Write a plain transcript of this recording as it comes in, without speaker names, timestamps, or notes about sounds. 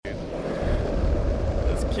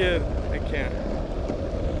kid. I can't.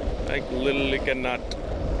 I literally cannot.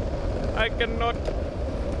 I cannot.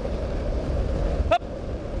 Hup.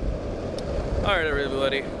 All right,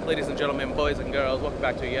 everybody, ladies and gentlemen, boys and girls, welcome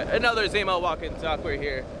back to yet another Zemo Walk'n Talk. We're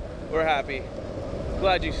here. We're happy.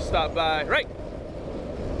 Glad you stopped by. Right.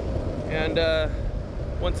 And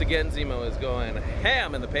once again, Zemo is going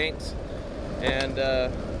ham in the paint. And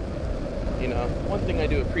you know, one thing I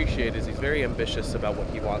do appreciate is he's very ambitious about what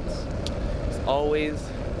he wants. He's always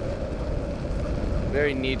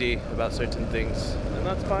very needy about certain things, and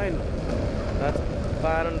that's fine. That's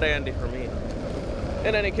fine and dandy for me.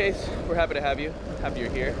 In any case, we're happy to have you. Happy you're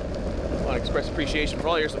here. I want to express appreciation for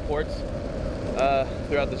all your support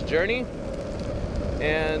throughout this journey.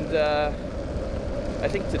 And I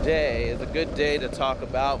think today is a good day to talk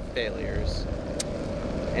about failures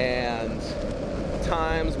and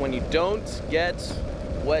times when you don't get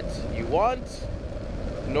what you want,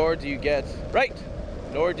 nor do you get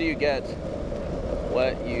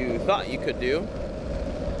what you thought you could do.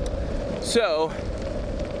 So,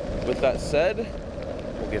 with that said,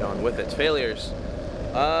 we'll get on with it. Failures.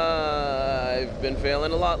 I've been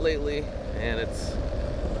failing a lot lately, and it's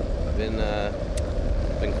been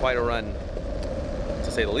quite a run, to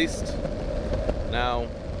say the least. Now,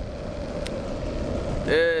 how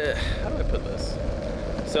do I put this?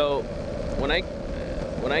 So, when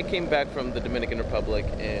I came back from the Dominican Republic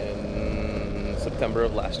in September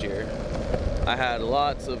of last year, I had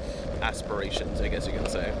lots of aspirations, I guess you can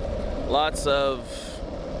say. Lots of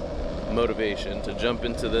motivation to jump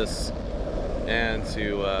into this and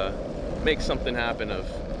to make something happen of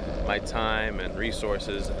my time and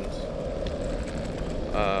resources and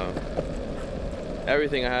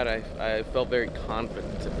everything I had. I felt very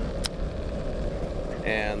confident in it.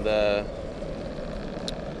 And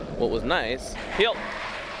what was nice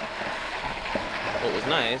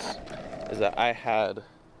is that I had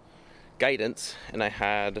guidance, and I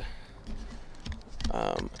had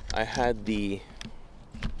the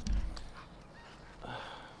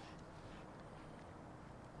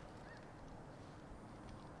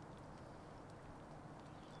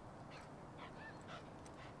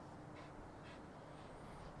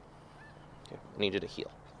okay, I need you to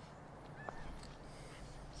heal.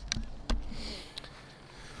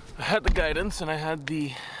 I had the guidance, and I had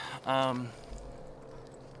the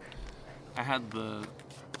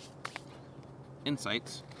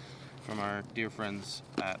insights from our dear friends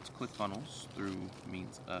at ClickFunnels through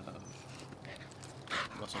means of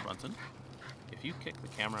Russell Brunson. If you kick the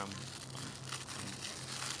camera, I'm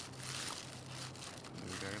going to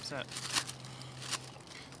be very upset.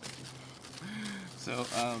 So,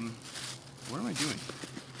 what am I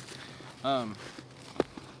doing?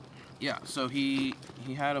 Yeah, so he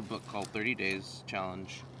had a book called 30 Days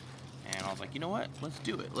Challenge, and I was like, you know what? Let's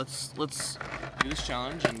do it. Let's do this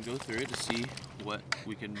challenge and go through it to see what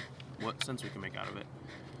sense we can make out of it.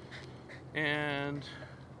 And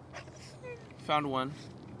found one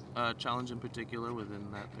challenge in particular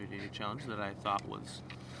within that 30-day challenge that I thought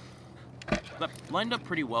that lined up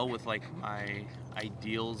pretty well with like my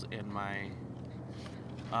ideals and my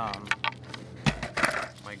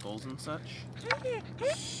goals and such.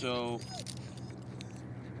 So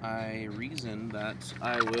I reasoned that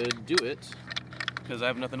I would do it because I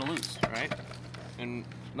have nothing to lose, right? And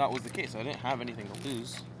that was the case. I didn't have anything to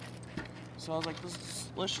lose. So I was like,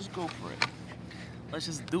 let's just go for it. Let's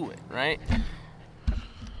just do it, right?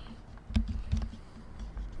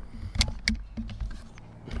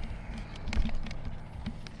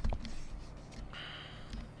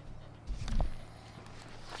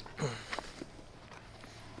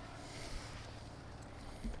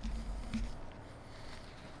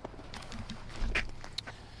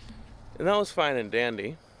 And that was fine and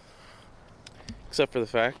dandy, except for the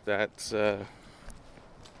fact that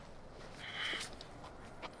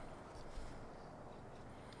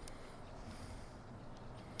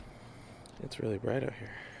it's really bright out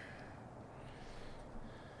here.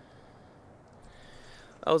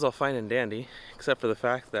 That was all fine and dandy, except for the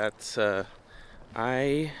fact that wow,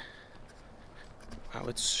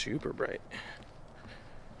 it's super bright.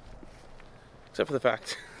 Except for the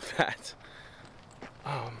fact that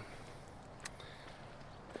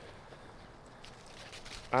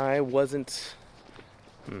I wasn't,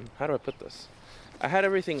 how do I put this? I had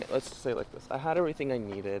everything, let's say it like this. I had everything I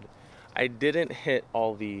needed. I didn't hit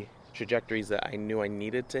all the trajectories that I knew I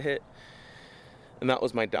needed to hit. And that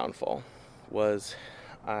was my downfall, was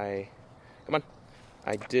I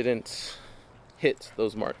didn't hit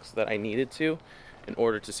those marks that I needed to in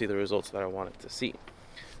order to see the results that I wanted to see.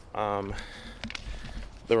 There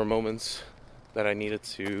were moments that I needed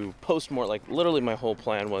to post more, like literally my whole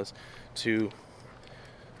plan was to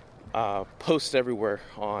post everywhere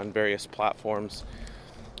on various platforms,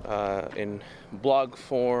 in blog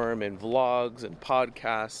form, in vlogs, and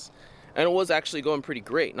podcasts. And it was actually going pretty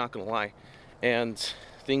great, not gonna lie. And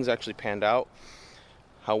things actually panned out.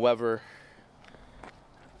 However,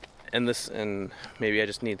 and maybe I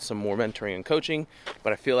just need some more mentoring and coaching,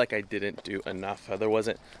 but I feel like I didn't do enough. There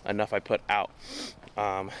wasn't enough I put out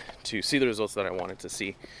to see the results that I wanted to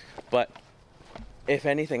see. But if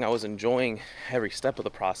anything, I was enjoying every step of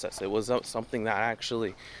the process. It was something that I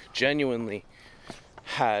actually genuinely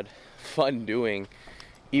had fun doing,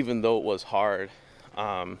 even though it was hard,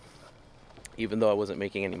 even though I wasn't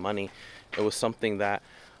making any money. It was something that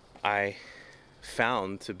I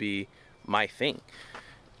found to be my thing.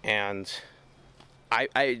 And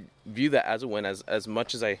I view that as a win. As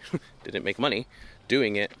much as I didn't make money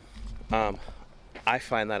doing it, I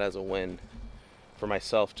find that as a win for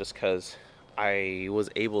myself, just because I was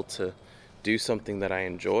able to do something that I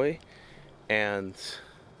enjoy, and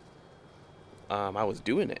I was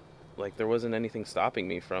doing it. Like, there wasn't anything stopping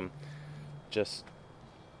me from just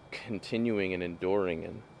continuing and enduring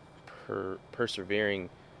and persevering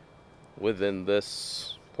within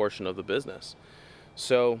this portion of the business.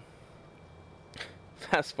 So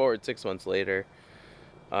fast forward 6 months later,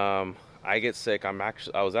 I get sick. I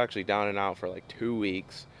was actually down and out for like 2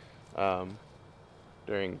 weeks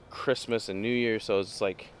during Christmas and New Year. So it's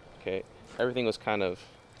like, okay, everything was kind of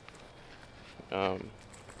come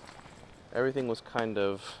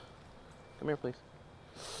here, please.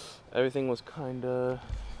 Everything was kind of,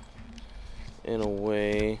 in a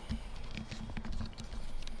way,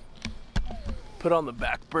 put on the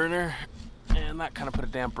back burner, and that kind of put a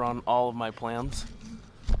damper on all of my plans.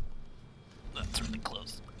 That's really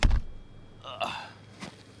close. I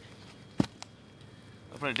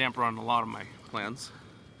put a damper on a lot of my plans.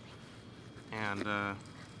 And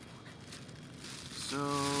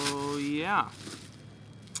so yeah,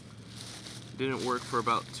 didn't work for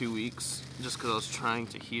about 2 weeks, just because I was trying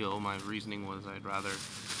to heal. My reasoning was I'd rather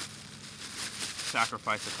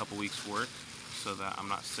sacrifice a couple weeks work so that I'm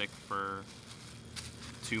not sick for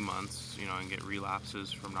 2 months, and get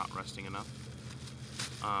relapses from not resting enough.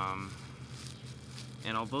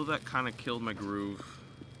 And although that kind of killed my groove,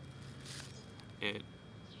 it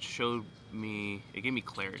gave me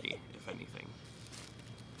clarity, if anything.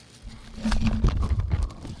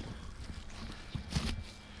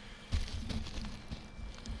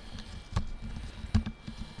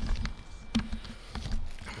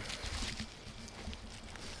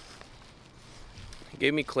 It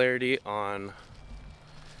gave me clarity on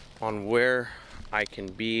where I can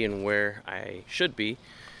be and where I should be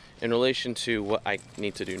in relation to what I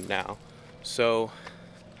need to do now. So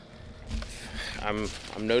I'm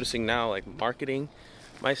noticing now, like, marketing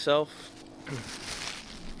myself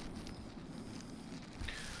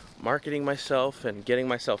and getting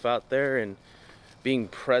myself out there and being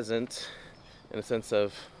present in a sense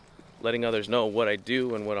of letting others know what I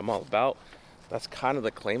do and what I'm all about. That's kind of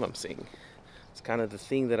the claim I'm seeing. It's kind of the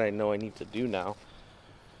thing that I know I need to do now.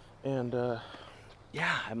 And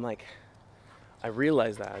yeah, I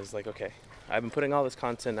realized that. I was like, okay, I've been putting all this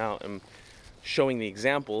content out and showing the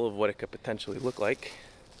example of what it could potentially look like.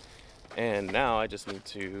 And now I just need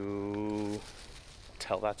to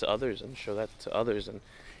tell that to others and show that to others and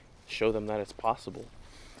show them that it's possible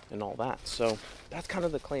and all that. So that's kind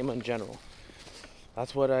of the claim in general.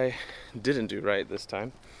 That's what I didn't do right this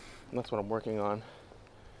time, and that's what I'm working on.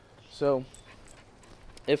 So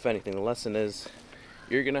if anything, the lesson is,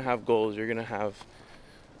 you're going to have goals, you're going to have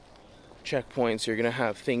checkpoints, you're going to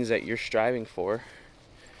have things that you're striving for,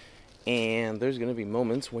 and there's going to be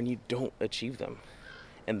moments when you don't achieve them.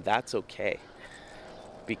 And that's okay.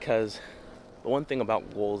 Because the one thing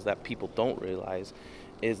about goals that people don't realize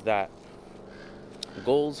is that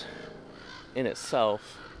goals in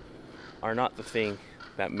itself are not the thing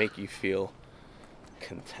that make you feel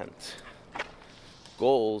content.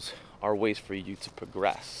 Goals are ways for you to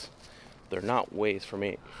progress. They're not ways for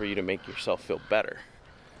you to make yourself feel better.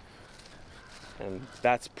 And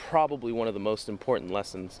that's probably one of the most important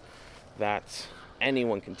lessons that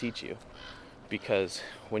anyone can teach you. Because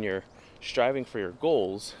when you're striving for your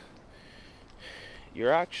goals,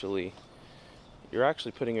 you're actually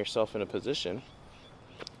putting yourself in a position,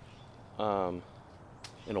 in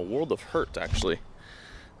a world of hurt, actually.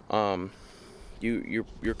 You're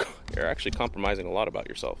actually compromising a lot about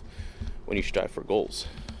yourself when you strive for goals.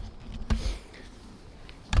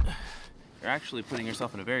 You're actually putting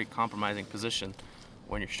yourself in a very compromising position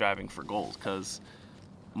when you're striving for goals, because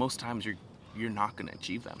most times you're not going to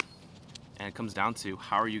achieve them. And it comes down to,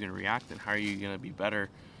 how are you going to react and how are you going to be better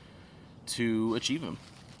to achieve them,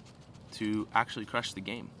 to actually crush the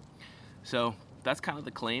game. So that's kind of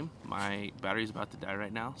the claim. My battery's about to die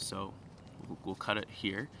right now, so we'll cut it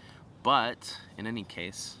here. But in any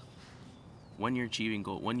case, when you're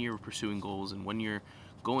when you're pursuing goals, and when you're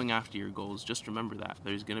going after your goals, just remember that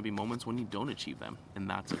there's going to be moments when you don't achieve them, and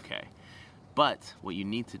that's okay. But what you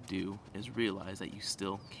need to do is realize that you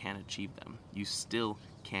still can achieve them. You still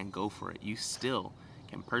can go for it. You still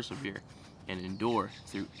can persevere and endure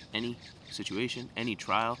through any situation, any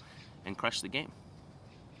trial, and crush the game.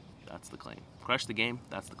 That's the claim. Crush the game,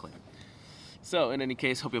 that's the claim. So, in any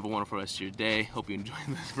case, hope you have a wonderful rest of your day. Hope you enjoy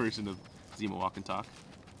this version of Zemo Walk'n Talk.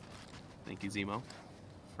 Thank you, Zemo,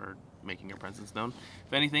 for making your presence known.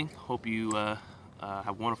 If anything, hope you have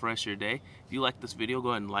a wonderful rest of your day. If you like this video, go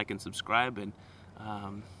ahead and like and subscribe, and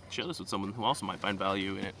share this with someone who also might find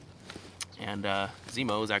value in it. And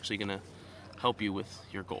Zemo is actually going to help you with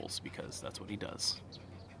your goals, because that's what he does.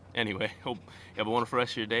 Anyway, hope you have a wonderful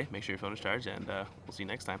rest of your day. Make sure your phone is charged, and we'll see you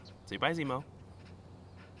next time. Say bye, Zemo.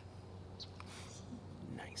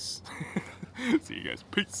 Nice. See you guys.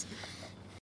 Peace.